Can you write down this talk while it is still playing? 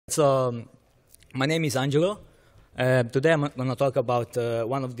So, my name is Angelo. Today I'm going to talk about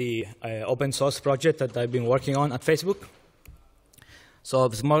one of the open source projects that I've been working on at Facebook. So,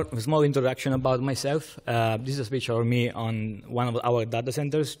 a small introduction about myself. This is a picture of me on one of our data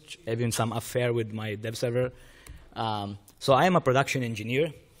centers, having some affair with my dev server. So, I am a production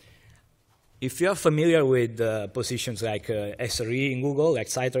engineer. If you're familiar with positions like SRE in Google, like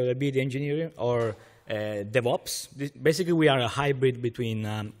site reliability engineering, or DevOps, basically we are a hybrid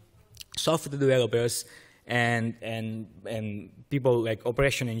between software developers and people like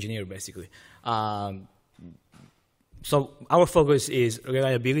operation engineer, basically. So our focus is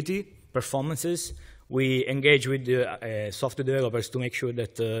reliability, performances. We engage with the software developers to make sure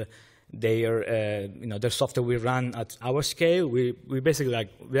that their software will run at our scale. We basically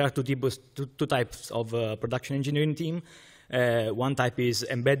there are two types of production engineering team. One type is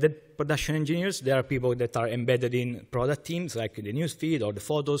embedded production engineers. There are people that are embedded in product teams, like the newsfeed or the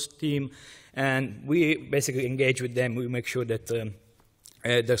photos team, and we basically engage with them. We make sure that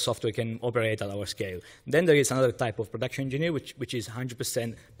their software can operate at our scale. Then there is another type of production engineer, which is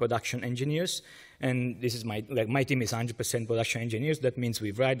 100% production engineers, and this is my team is 100% production engineers. That means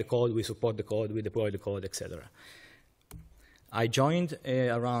we write the code, we support the code, we deploy the code, etc. I joined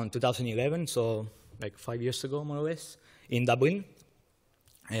around 2011, so like 5 years ago, more or less, in Dublin.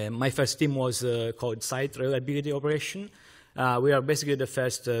 My first team was called Site Reliability Operation. We are basically the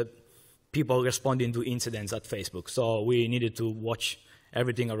first people responding to incidents at Facebook. So we needed to watch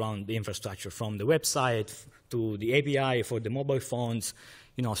everything around the infrastructure, from the website to the API for the mobile phones,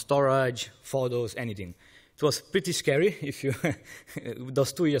 storage, photos, anything. It was pretty scary.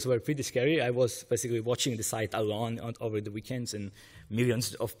 Those 2 years were pretty scary. I was basically watching the site alone over the weekends, and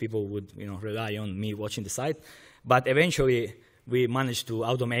millions of people would rely on me watching the site. But eventually, we managed to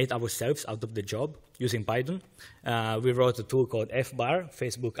automate ourselves out of the job using Python. We wrote a tool called FBAR,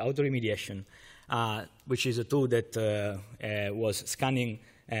 Facebook Auto Remediation, which is a tool that was scanning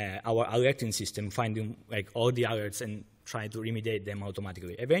our alerting system, finding all the alerts and trying to remediate them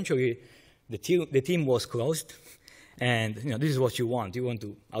automatically. Eventually, the team was closed, and this is what you want. You want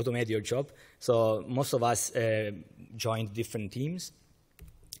to automate your job. So most of us joined different teams,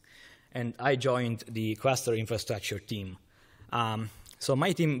 and I joined the cluster infrastructure team. So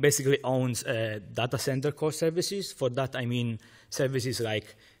my team basically owns data center core services. For that, I mean services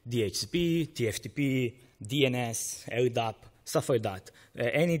like DHCP, TFTP, DNS, LDAP, stuff like that.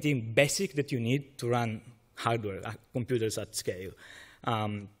 Anything basic that you need to run hardware, computers at scale.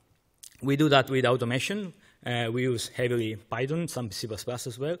 We do that with automation. We use heavily Python, some C++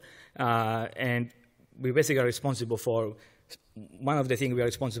 as well. And we basically are responsible for, one of the things we are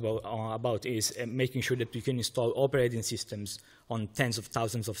responsible about is making sure that you can install operating systems on tens of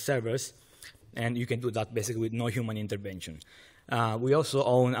thousands of servers, and you can do that basically with no human intervention. We also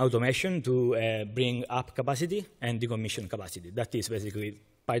own automation to bring up capacity and decommission capacity. That is basically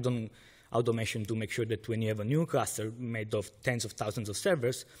Python automation to make sure that when you have a new cluster made of tens of thousands of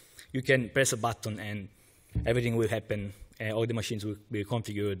servers, you can press a button and everything will happen. All the machines will be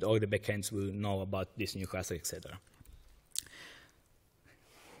configured, all the backends will know about this new cluster, etc.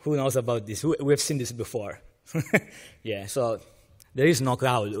 Who knows about this? We've seen this before. Yeah, so there is no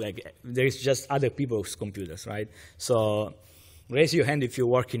cloud. There is just other people's computers, right? So raise your hand if you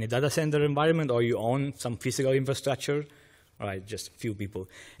work in a data center environment or you own some physical infrastructure. All right, just a few people.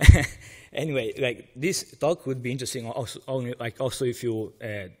 Anyway, this talk would be interesting also if you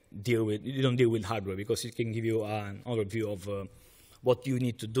don't deal with hardware, because it can give you an overview of what you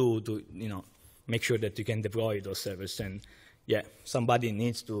need to do to make sure that you can deploy those servers, and yeah, somebody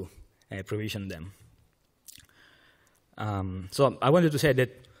needs to provision them. So I wanted to say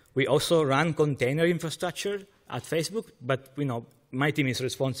that we also run container infrastructure at Facebook, but my team is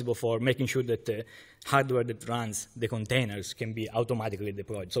responsible for making sure that the hardware that runs the containers can be automatically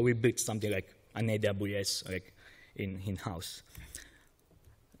deployed. So we built something like an AWS in-house.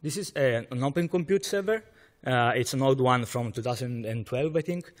 This is an Open Compute server. It's an old one from 2012, I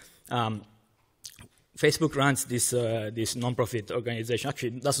think. Facebook runs this non-profit organization.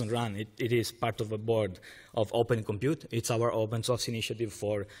 Actually, it doesn't run. It is part of a board of Open Compute. It's our open source initiative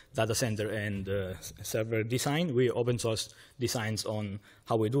for data center and server design. We open source designs on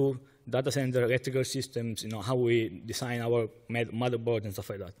how we do data center electrical systems, how we design our motherboard and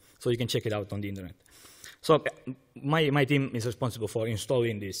stuff like that. So you can check it out on the internet. So my team is responsible for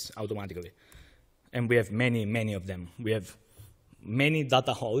installing this automatically. And we have many of them. We have many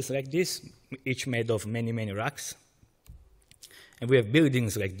data halls like this, each made of many racks. And we have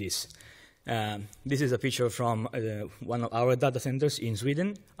buildings like this. This is a picture from one of our data centers in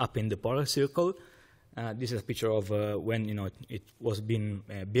Sweden, up in the polar circle. This is a picture of when it was being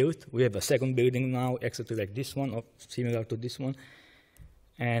built. We have a second building now, exactly like this one, or similar to this one.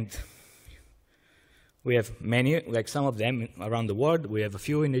 And we have many, like some of them around the world. We have a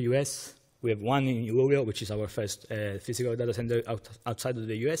few in the US. We have one in Europe, which is our first physical data center outside of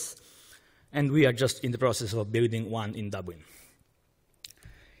the US. And we are just in the process of building one in Dublin.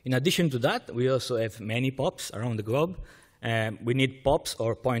 In addition to that, we also have many POPs around the globe. We need POPs,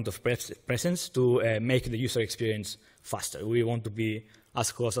 or point of presence, to make the user experience faster. We want to be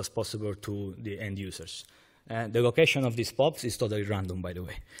as close as possible to the end users. The location of these POPs is totally random, by the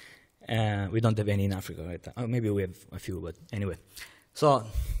way. We don't have any in Africa, right? Or maybe we have a few, but anyway. So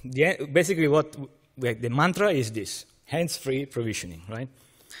basically the mantra is this: hands-free provisioning, right?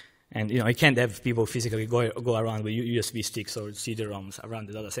 And you can't have people physically go around with USB sticks or CD-ROMs around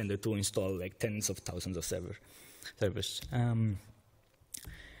the data center to install like tens of thousands of servers. And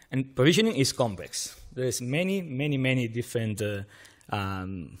provisioning is complex. There's many different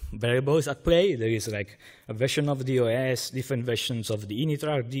variables at play. There is like a version of the OS, different versions of the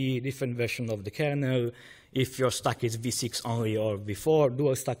init.rd, different version of the kernel. If your stack is v6 only or v4,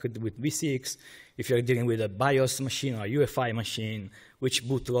 dual stack with v6. If you're dealing with a BIOS machine or a UEFI machine, which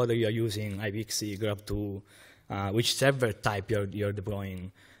bootloader you're using, iPXE, grub2, which server type you're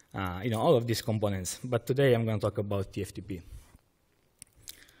deploying, all of these components. But today I'm going to talk about TFTP.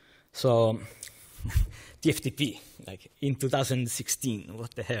 So TFTP, like in 2016,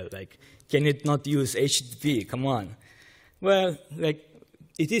 what the hell? Like, can it not use HTTP? Come on. Well, like,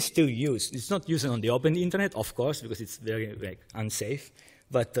 it is still used. It's not used on the open internet, of course, because it's very unsafe.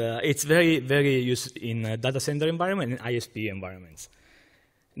 But it's very used in data center environment and ISP environments.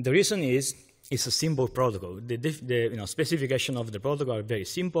 The reason is it's a simple protocol. The specification of the protocol are very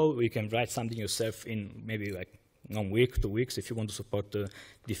simple. You can write something yourself in maybe like 1 week, 2 weeks if you want to support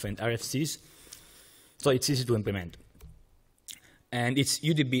different RFCs. So it's easy to implement. And it's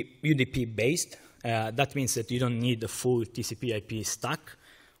UDP based. That means that you don't need the full TCP/IP stack,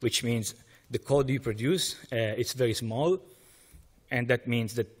 which means the code you produce, it's very small. And that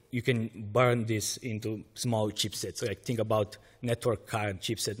means that you can burn this into small chipsets. Like think about network card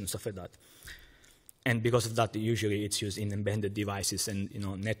chipset and stuff like that. And because of that, usually it's used in embedded devices and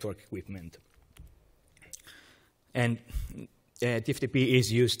network equipment. And TFTP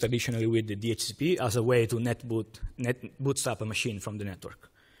is used traditionally with the DHCP as a way to bootstrap a machine from the network.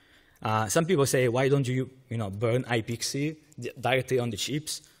 Some people say, why don't you burn iPXE directly on the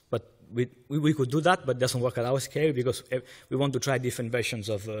chips? But we could do that, but it doesn't work at our scale because we want to try different versions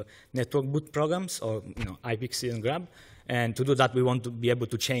of network boot programs or iPXE and grub. And to do that, we want to be able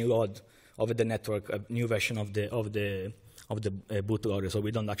to chain load over the network a new version of the bootloader, so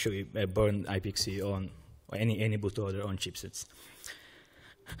we don't actually burn iPXE on any bootloader on chipsets.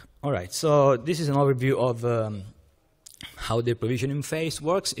 All right, so this is an overview of how the provisioning phase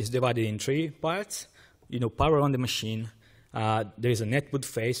works. It's divided in 3 parts. Power on the machine. There is a netboot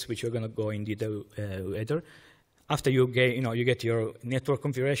phase, which we're going to go in detail later. After you get your network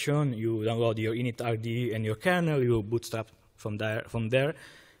configuration, you download your init.rd and your kernel. You bootstrap from there.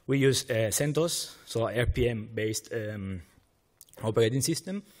 We use CentOS, so RPM-based operating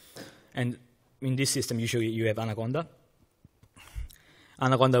system. And in this system, usually you have Anaconda.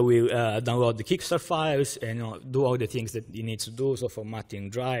 Anaconda will download the kickstart files and do all the things that it needs to do, so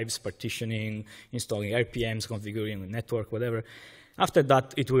formatting drives, partitioning, installing RPMs, configuring the network, whatever. After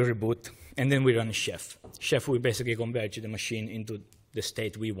that, it will reboot, and then we run Chef. Chef will basically converge the machine into the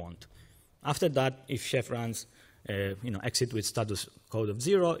state we want. After that, if Chef runs, exit with status code of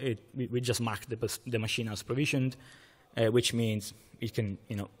 0, we just mark the machine as provisioned, which means it can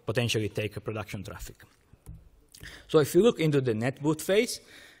potentially take a production traffic. So if you look into the netboot phase,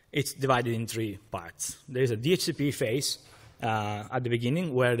 it's divided in 3 parts. There is a DHCP phase at the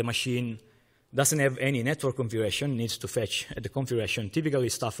beginning where the machine doesn't have any network configuration, needs to fetch the configuration, typically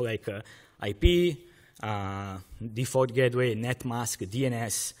stuff like IP, default gateway, netmask,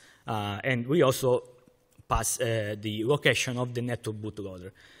 DNS, and we also pass the location of the network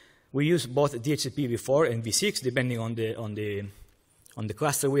bootloader. We use both DHCP v4 and v6 depending on the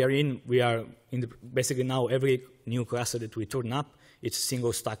cluster we are in. We are basically now every new cluster that we turn up, it's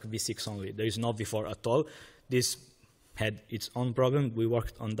single stack v6 only. There is no v4 at all. This had its own problem. We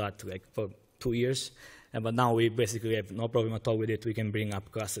worked on that for 2 years, but now we basically have no problem at all with it. We can bring up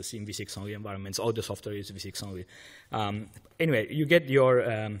clusters in v6 only environments. All the software is v6 only. Anyway, you get your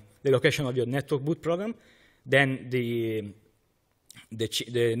the location of your network boot program. Then the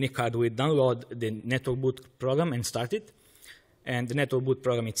NIC card will download the network boot program and start it. And the network boot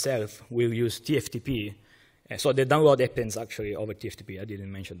program itself will use TFTP So the download happens actually over TFTP. I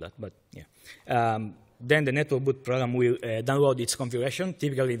didn't mention that, but yeah. Then the network boot program will download its configuration,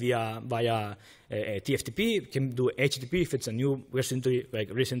 typically via TFTP. It can do HTTP if it's a new recent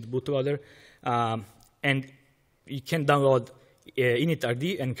bootloader. And you can download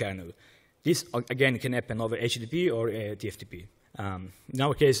initRD and kernel. This, again, can happen over HTTP or TFTP. In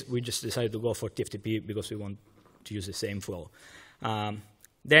our case, we just decided to go for TFTP because we want to use the same flow.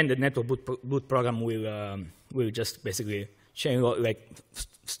 Then the network boot program will just basically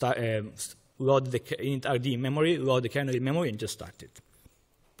load the initRD memory, load the kernel memory, and just start it.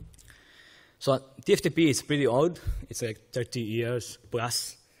 So TFTP is pretty old. It's like 30 years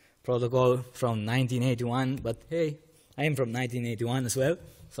plus protocol from 1981. But hey, I am from 1981 as well.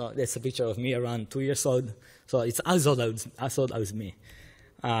 So that's a picture of me around 2 years old. So it's as old as me.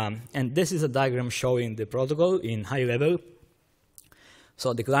 And this is a diagram showing the protocol in high level.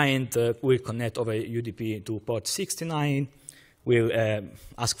 So the client will connect over UDP to port 69, will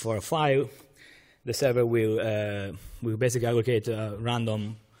ask for a file. The server will basically allocate a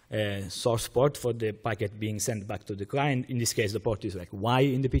random source port for the packet being sent back to the client. In this case, the port is like Y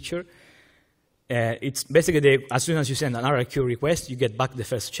in the picture. It's basically, as soon as you send an RRQ request, you get back the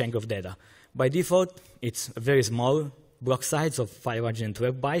first chunk of data. By default, it's a very small block size of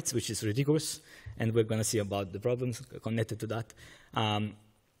 512 bytes, which is ridiculous. And we're going to see about the problems connected to that.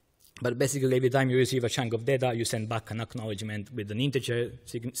 But basically, every time you receive a chunk of data, you send back an acknowledgement with an integer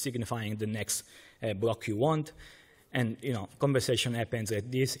signifying the next block you want. And conversation happens like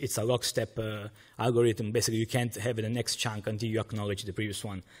this. It's a lockstep algorithm. Basically, you can't have the next chunk until you acknowledge the previous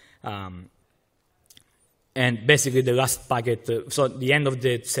one. And basically, the last packet, so the end of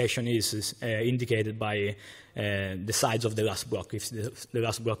the session is indicated by the size of the last block. If the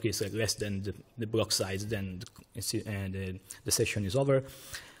last block is less than the block size, then the session is over.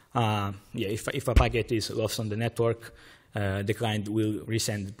 If a packet is lost on the network, the client will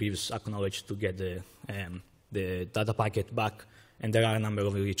resend the previous acknowledge to get the data packet back, and there are a number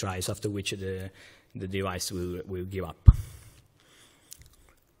of retries after which the device will give up.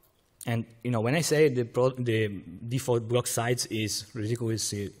 And when I say the default block size is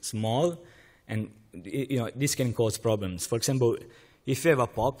ridiculously small, and this can cause problems. For example, if you have a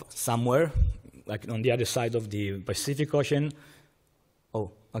POP somewhere, like on the other side of the Pacific Ocean,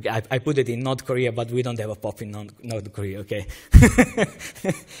 okay, I put it in North Korea, but we don't have a POP in North Korea, okay?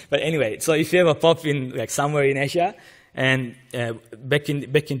 But anyway, so if you have a POP in somewhere in Asia, and back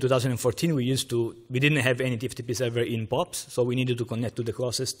in 2014, we didn't have any TFTP server in POPs, so we needed to connect to the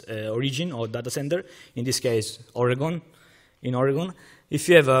closest origin or data center. In this case, Oregon. In Oregon, if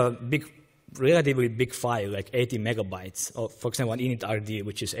you have a relatively big file, like 80 megabytes, or for example, an initRD,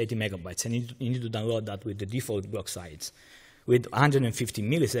 which is 80 megabytes, and you need to download that with the default block size, with 150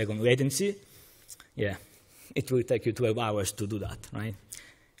 millisecond latency, yeah, it will take you 12 hours to do that, right?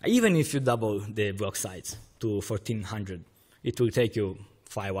 Even if you double the block size to 1400, it will take you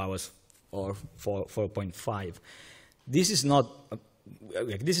 5 hours or 4.5. This is not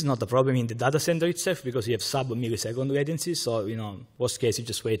a problem in the data center itself because you have sub-millisecond latency. So worst case you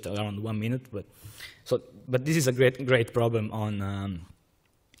just wait around 1 minute. But this is a great problem on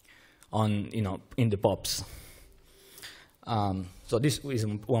in the POPs. So this is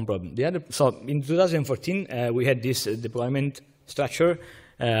one problem. So in 2014 we had this deployment structure.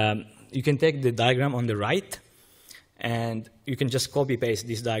 You can take the diagram on the right, and you can just copy-paste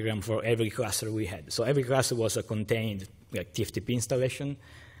this diagram for every cluster we had. So every cluster was a contained TFTP installation.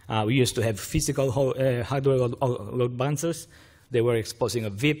 We used to have physical hardware load balancers. They were exposing a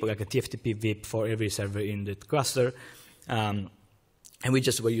VIP, like a TFTP VIP, for every server in the cluster. And we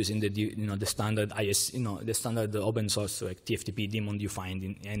just were using the standard the standard open source like TFTP daemon you find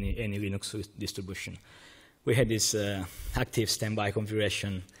in any Linux distribution. We had this active standby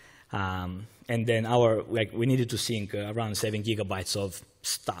configuration, and then we needed to sync around 7 gigabytes of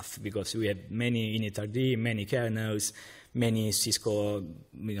stuff because we had many initRD, many kernels, many Cisco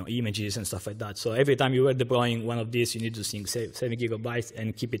images and stuff like that. So every time you were deploying one of these, you need to sync 7 gigabytes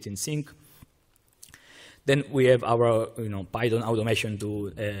and keep it in sync. Then we have our Python automation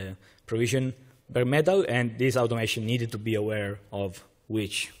to provision bare metal, and this automation needed to be aware of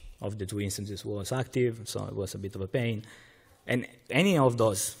which of the 2 instances was active, so it was a bit of a pain. And any of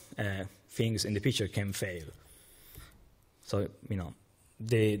those things in the picture can fail. So,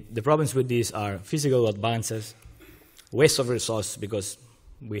 the problems with these are physical load balancers, waste of resource because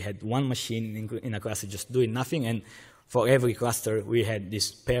we had one machine in a cluster just doing nothing, and for every cluster we had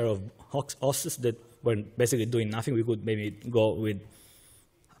this pair of hosts that were basically doing nothing. We could maybe go with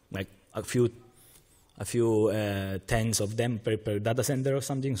like a few tens of them per data center or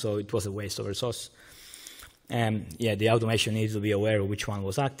something, so it was a waste of resource. Yeah, the automation needs to be aware of which one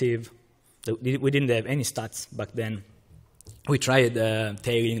was active. We didn't have any stats back then. We tried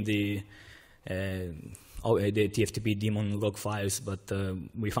tailing the TFTP daemon log files, but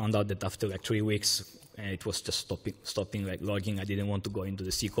we found out that after like 3 weeks, it was just stopping like logging. I didn't want to go into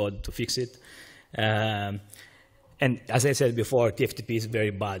the C code to fix it. And as I said before, TFTP is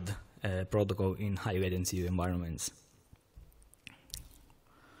very bad protocol in high latency environments.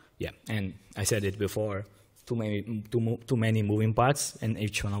 Yeah, and I said it before, too many moving parts, and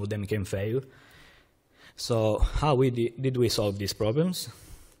each one of them can fail. So how did we solve these problems?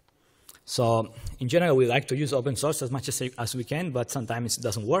 So in general, we like to use open source as much as we can, but sometimes it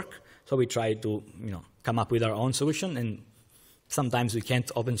doesn't work. So we try to come up with our own solution, and sometimes we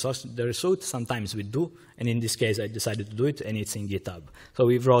can't open source the result, sometimes we do, and in this case I decided to do it, and it's in GitHub. So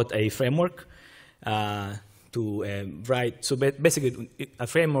we wrote a framework to write, so basically a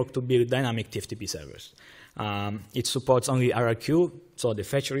framework to build dynamic TFTP servers. It supports only RRQ, so the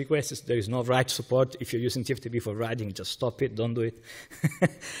fetch requests, there is no write support. If you're using TFTP for writing, just stop it, don't do it.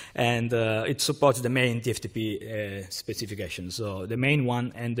 And it supports the main TFTP specification, so the main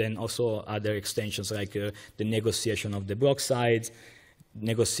one, and then also other extensions like the negotiation of the block size,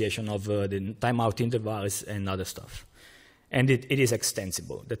 negotiation of the timeout intervals, and other stuff. And it is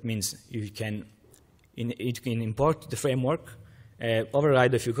extensible. That means you can import the framework,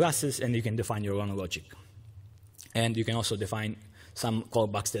 override a few classes, and you can define your own logic. And you can also define some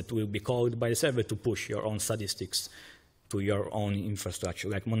callbacks that will be called by the server to push your own statistics to your own infrastructure,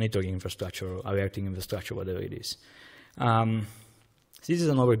 like monitoring infrastructure, alerting infrastructure, whatever it is. This is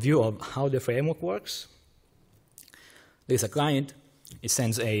an overview of how the framework works. There's a client. It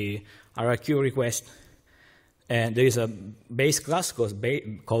sends a RRQ request. And there is a base class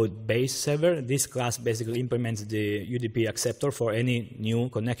called base server. This class basically implements the UDP acceptor for any new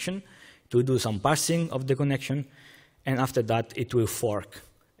connection to do some parsing of the connection. And after that, it will fork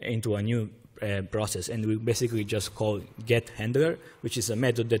into a new process. And we basically just call get handler, which is a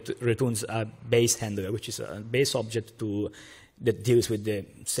method that returns a base handler, which is a base object that deals with the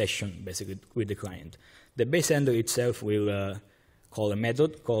session, basically, with the client. The base handler itself will call a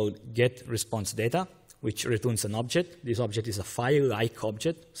method called get response data, which returns an object. This object is a file-like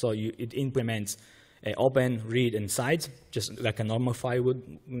object, so it implements open, read, and cite, just like a normal file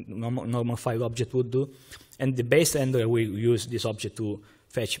object would do. And the base handler will use this object to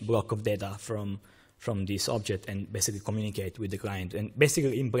fetch block of data from this object and basically communicate with the client and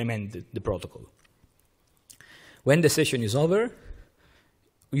basically implement the protocol. When the session is over,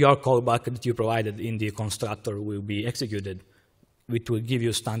 your callback that you provided in the constructor will be executed, which will give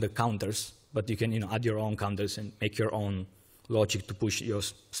you standard counters. But you can add your own counters and make your own logic to push your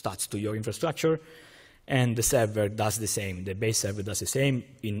stats to your infrastructure. And the server does the same. The base server does the same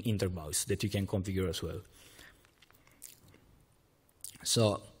in intervals that you can configure as well.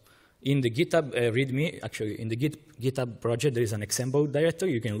 So in the GitHub README, actually in the GitHub project, there is an example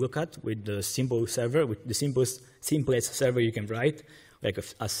directory you can look at with the simple server, with the simplest server you can write, like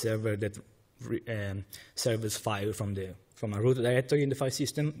a server that serves file from a root directory in the file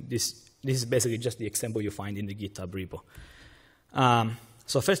system. This is basically just the example you find in the GitHub repo.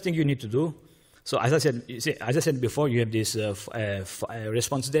 So first thing you need to do, so as I said before, you have this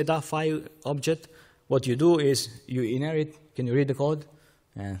response data file object. What you do is you inherit. Can you read the code?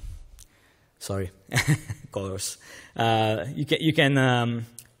 Sorry, colors. So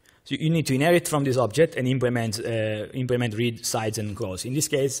you need to inherit from this object and implement read, cites, and close. In this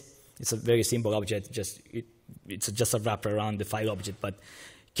case, it's a very simple object. It's just a wrapper around the file object, but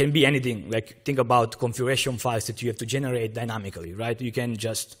can be anything. Like think about configuration files that you have to generate dynamically, right? You can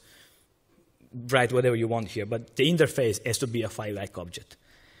just write whatever you want here, but the interface has to be a file-like object.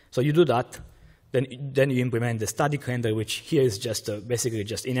 So you do that, then you implement the static handler, which here is just basically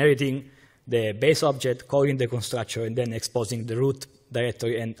just inheriting the base object, calling the constructor, and then exposing the root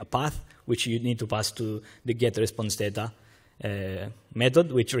directory and a path, which you need to pass to the get response data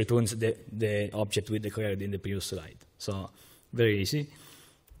method, which returns the object we declared in the previous slide. So very easy.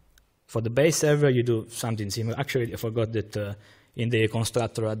 For the base server, you do something similar. Actually, I forgot that in the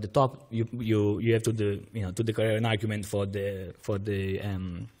constructor at the top, you have to to declare an argument for the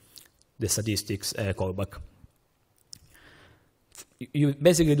statistics callback. You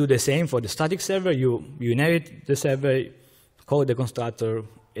basically do the same for the static server. You inherit the server, call the constructor,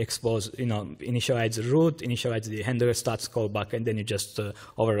 initialize the root, initialize the handler stats callback, and then you just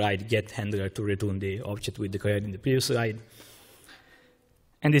override get handler to return the object we declared in the previous slide.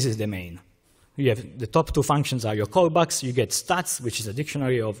 And this is the main. You have the top two functions are your callbacks. You get stats, which is a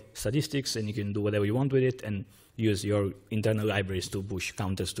dictionary of statistics, and you can do whatever you want with it. And use your internal libraries to push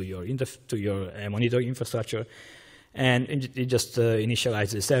counters to your monitoring infrastructure. And it just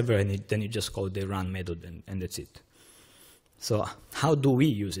initializes the server, and then you just call the run method, and that's it. So how do we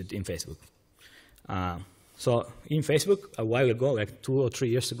use it in Facebook? So in Facebook, a while ago, like 2 or 3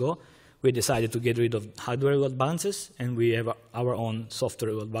 years ago, we decided to get rid of hardware load balancers, and we have our own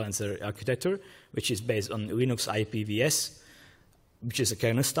software load balancer architecture, which is based on Linux IPVS, which is a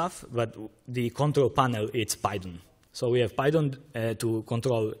kernel stuff, but the control panel, it's Python. So we have Python to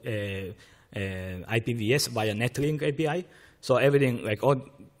control IPVS via Netlink API. So everything,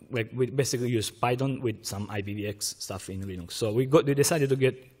 we basically use Python with some IPVX stuff in Linux. So we decided to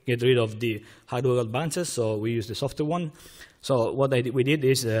get rid of the hardware load balancers, so we use the software one. So what we did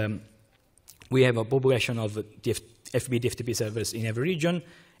is we have a population of FBTFTP servers in every region.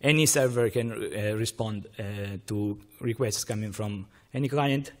 Any server can respond to requests coming from any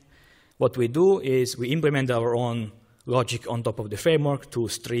client. What we do is we implement our own logic on top of the framework to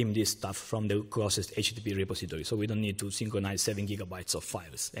stream this stuff from the closest HTTP repository. So we don't need to synchronize 7 gigabytes of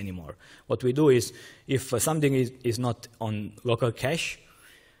files anymore. What we do is, if something is not on local cache,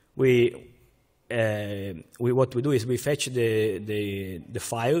 what we do is we fetch the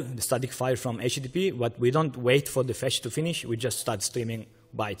file, the static file from HTTP, but we don't wait for the fetch to finish. We just start streaming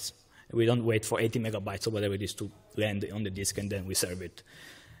bytes. We don't wait for 80 megabytes or whatever it is to land on the disk, and then we serve it.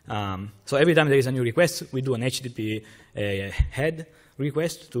 So every time there is a new request, we do an HTTP head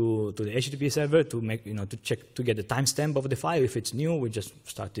request to the HTTP server to make, to check, to get the timestamp of the file. If it's new, we just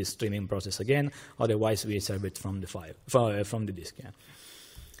start this streaming process again. Otherwise, we serve it from the file, from the disk. Yeah.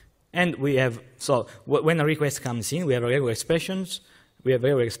 And we have, so when a request comes in, we have regular expressions.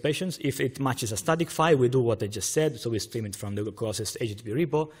 If it matches a static file, we do what I just said, so we stream it from the closest HTTP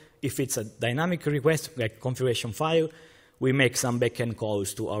repo. If it's a dynamic request, like configuration file, we make some backend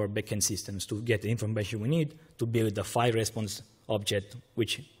calls to our backend systems to get the information we need to build a file response object,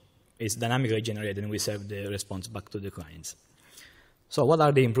 which is dynamically generated, and we serve the response back to the clients. So what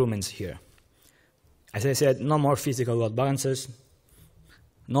are the improvements here? As I said, no more physical load balancers,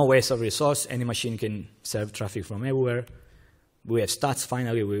 no waste of resource. Any machine can serve traffic from everywhere. We have stats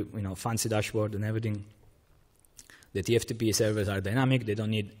finally, fancy dashboard and everything. The TFTP servers are dynamic. They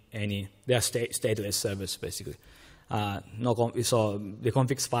don't need any. They are stateless servers basically. So the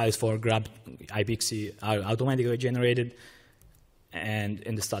configs files for grab iPXE are automatically generated, and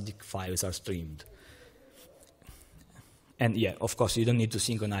the static files are streamed. And yeah, of course, you don't need to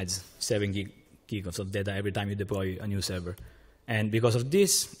synchronize 7 gigs of data every time you deploy a new server. And because of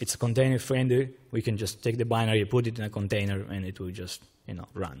this, it's container friendly. We can just take the binary, put it in a container, and it will just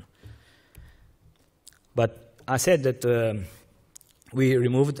run. But I said that we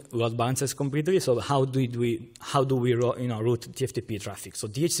removed load balancers completely. So how do we route TFTP traffic? So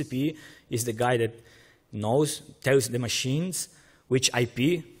DHCP is the guy that tells the machines which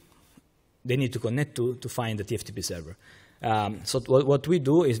IP they need to connect to find the TFTP server. So what we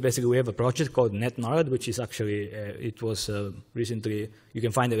do is basically we have a project called NetNarod, which is actually, it was recently, you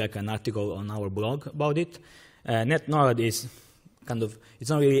can find like an article on our blog about it. NetNarod is it's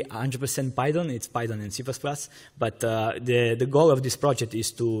not really 100% Python, it's Python and C++, but the goal of this project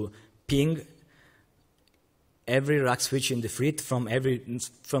is to ping every rack switch in the fleet from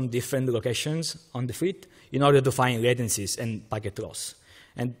different locations on the fleet in order to find latencies and packet loss.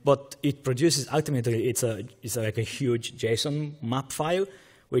 And what it produces ultimately, it's like a huge JSON map file,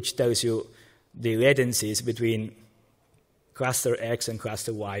 which tells you the latencies between cluster X and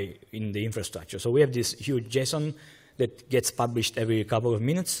cluster Y in the infrastructure. So we have this huge JSON that gets published every couple of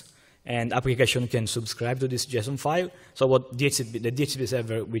minutes, and application can subscribe to this JSON file. So what the DHCP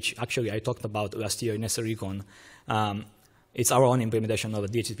server, which actually I talked about last year in SREcon, it's our own implementation of a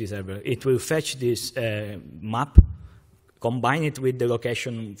DHCP server. It will fetch this map, combine it with the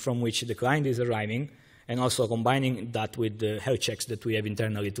location from which the client is arriving, and also combining that with the health checks that we have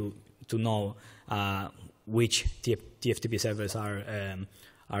internally to know which TFTP servers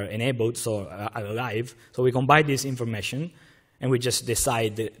are enabled, so are alive. So we combine this information, and we just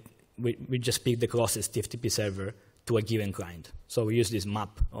decide that we just pick the closest TFTP server to a given client. So we use this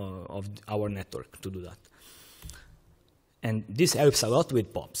map of our network to do that. And this helps a lot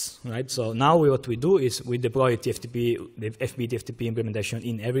with POPs, right? So now what we do is we deploy TFTP, the FBTFTP implementation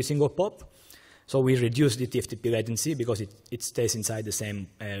in every single POP. So we reduce the TFTP latency because it stays inside the same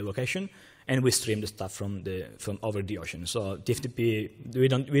location, and we stream the stuff from over the ocean. So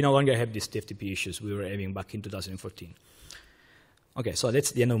TFTP, we no longer have these TFTP issues we were having back in 2014. Okay, so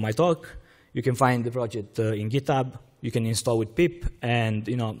that's the end of my talk. You can find the project in GitHub. You can install with pip, and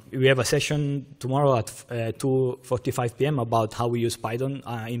we have a session tomorrow at 2:45 p.m. about how we use Python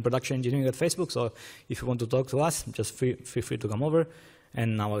in production engineering at Facebook. So if you want to talk to us, just feel free to come over,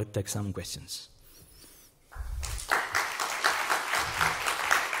 and now I'll take some questions.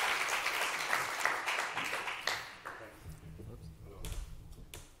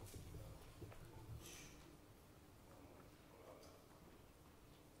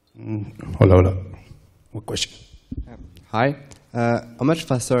 Hola. What question? Hi. How much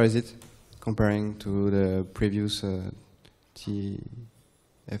faster is it comparing to the previous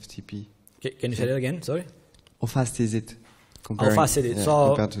TFTP? Can you say that again? Sorry. How fast is it? How fast is it? Yeah, so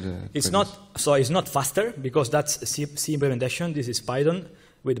compared to the it's not faster because that's C implementation. This is Python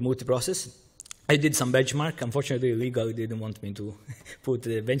with multiprocess. I did some benchmark. Unfortunately, legal didn't want me to put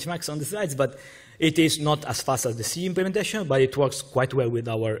the benchmarks on the slides, but it is not as fast as the C implementation, but it works quite well with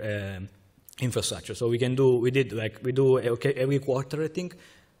our infrastructure. So we do every quarter, I think.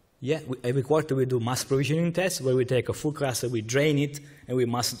 Yeah, every quarter we do mass provisioning tests where we take a full cluster, we drain it, and we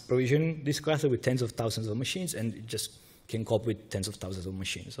mass provision this cluster with tens of thousands of machines, and it just can cope with tens of thousands of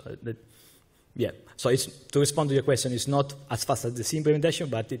machines. So so it's, to respond to your question, it's not as fast as the C implementation,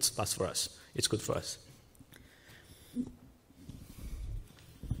 but it's fast for us. It's good for us.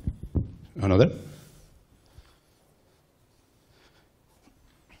 Another?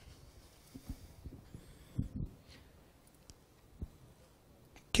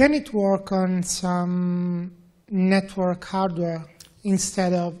 Can it work on some network hardware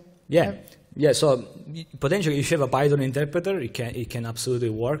instead of? Yeah. So potentially, if you have a Python interpreter, it can absolutely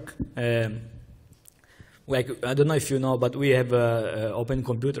work. Like I don't know if you know, but we have open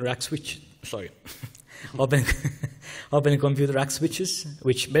computer rack switch. Sorry, open computer rack switches,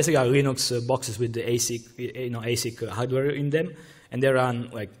 which basically are Linux boxes with the ASIC hardware in them, and they run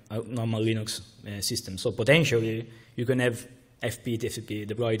like a normal Linux system. So potentially, you can have FBTFTP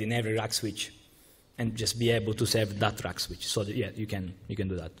deployed in every rack switch, and just be able to save that rack switch. So yeah, you can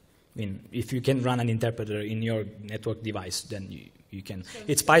do that. I mean, if you can run an interpreter in your network device, then you can.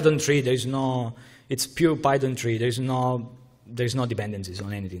 It's python3. It's pure python3. There's no dependencies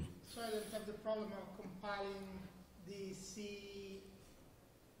on anything. So I don't have the problem of compiling the C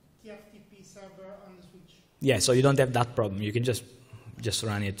TFTP server on the switch. Yeah, so you don't have that problem. You can just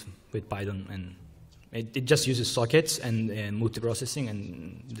run it with Python, and it just uses sockets and multiprocessing,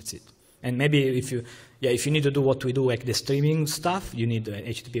 and that's it. And maybe if you need to do what we do, like the streaming stuff, you need the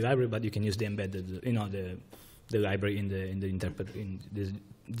HTTP library, but you can use the embedded, the library in the interpreter in the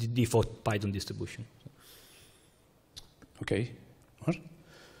default Python distribution. Okay. What?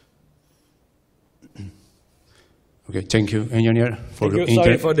 Okay. Thank you, engineer, for your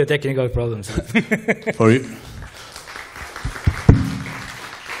Sorry for the technical problems.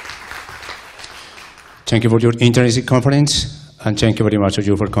 Thank you for your interesting conference, and thank you very much to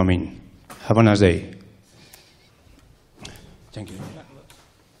you for coming. Have a nice day. Thank you.